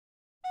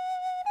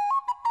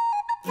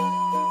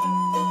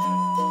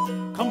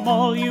Come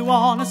all you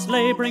honest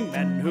labouring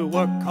men who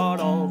work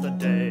hard all the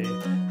day,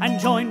 and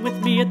join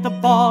with me at the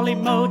Bally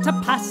Mow to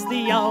pass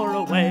the hour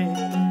away,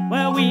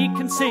 where we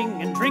can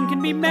sing and drink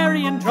and be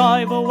merry and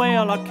drive away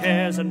all our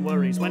cares and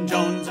worries. When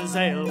Jones's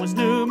ale was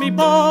new, me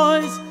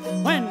boys,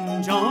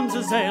 when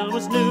Jones's ale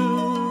was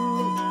new.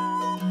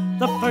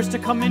 The first to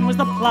come in was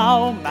the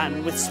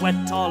ploughman with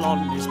sweat all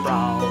on his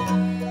brow.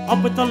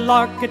 Up with the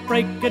lark at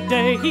break of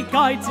day, he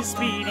guides his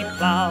speedy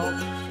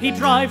plough. He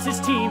drives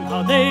his team,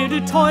 how they do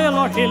toil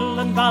o'er hill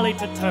and valley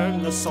to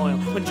turn the soil.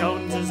 When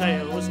Jones's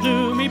ale was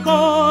new, me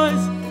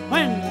boys,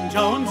 when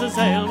Jones's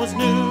ale was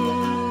new.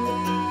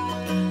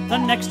 The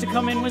next to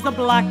come in was the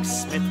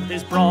blacksmith with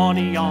his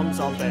brawny arms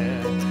all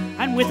bare,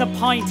 and with a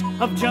pint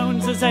of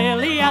Jones's ale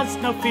he has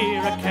no fear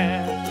or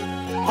care.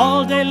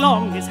 All day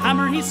long his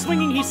hammer he's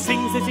swinging, he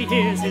sings as he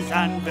hears his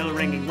anvil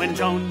ringing. When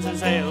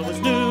Jones's ale was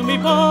new, me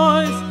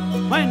boys,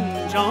 when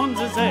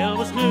Jones's ale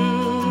was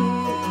new.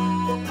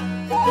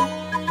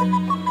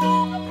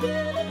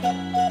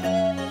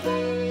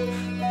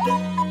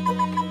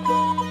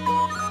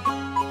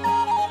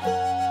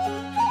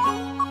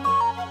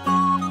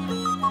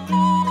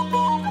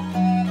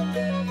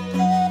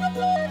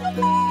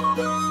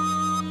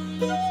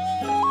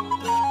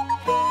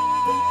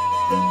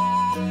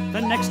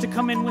 Next to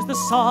come in was the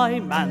sigh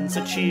man,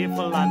 so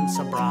cheerful and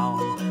so brown,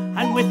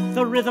 and with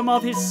the rhythm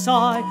of his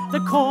sigh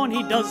the corn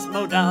he does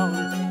mow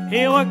down.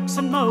 He works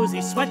and mows,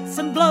 he sweats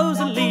and blows,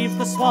 and leaves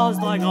the swaths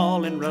lying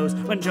all in rows.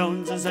 When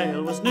Jones's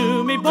ale was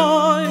new, me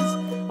boys,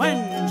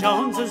 when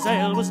Jones's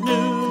ale was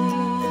new.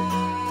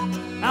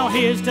 Now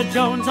here's to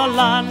Jones our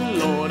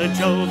landlord, a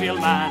jovial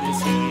man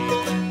is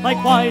he.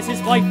 Likewise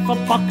his wife a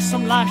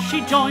buxom lass,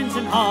 she joins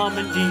in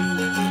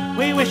harmony.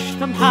 We wish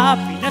them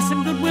happiness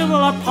and goodwill,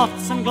 while our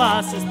pots and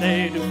glasses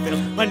they do fill.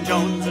 When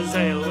Jones's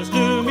ale was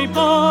new, me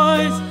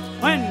boys,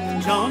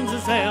 when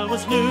Jones's ale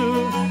was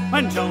new.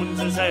 When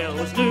Jones's ale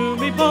was new,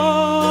 me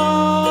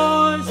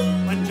boys,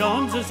 when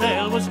Jones's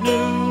ale was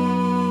new.